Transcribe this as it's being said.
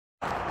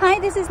Hi,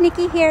 this is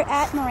Nikki here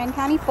at Marin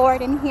County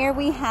Ford, and here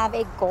we have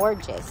a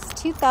gorgeous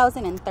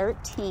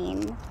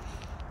 2013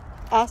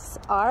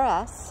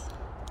 SRS,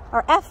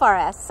 or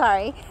FR-S,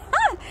 sorry.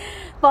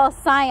 Well,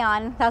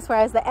 Scion, that's where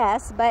I was the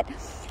S, but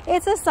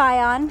it's a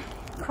Scion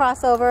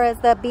crossover as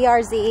the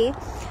BRZ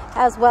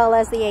as well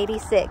as the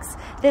 86.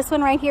 This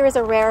one right here is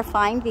a rare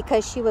find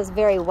because she was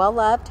very well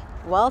loved,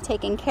 well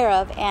taken care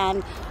of,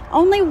 and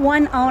only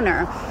one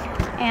owner,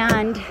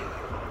 and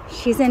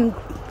she's in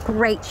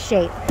great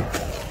shape.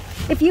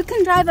 If you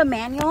can drive a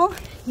manual,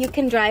 you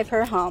can drive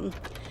her home.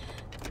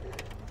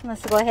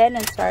 Let's go ahead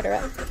and start her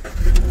up.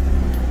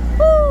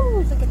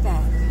 Woo, look at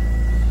that.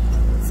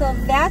 So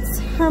that's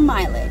her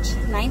mileage,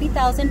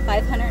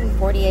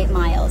 90,548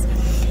 miles.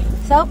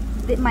 So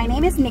my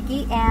name is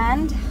Nikki,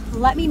 and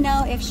let me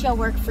know if she'll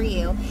work for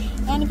you.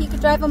 And if you could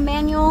drive a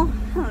manual,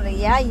 oh,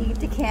 yeah, you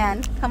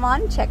can. Come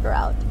on, check her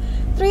out.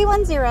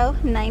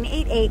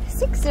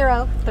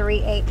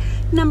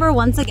 310-988-6038. Number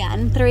once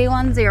again,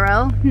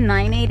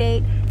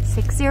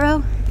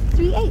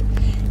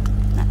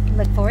 310-988-6038.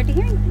 Look forward to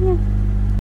hearing from you.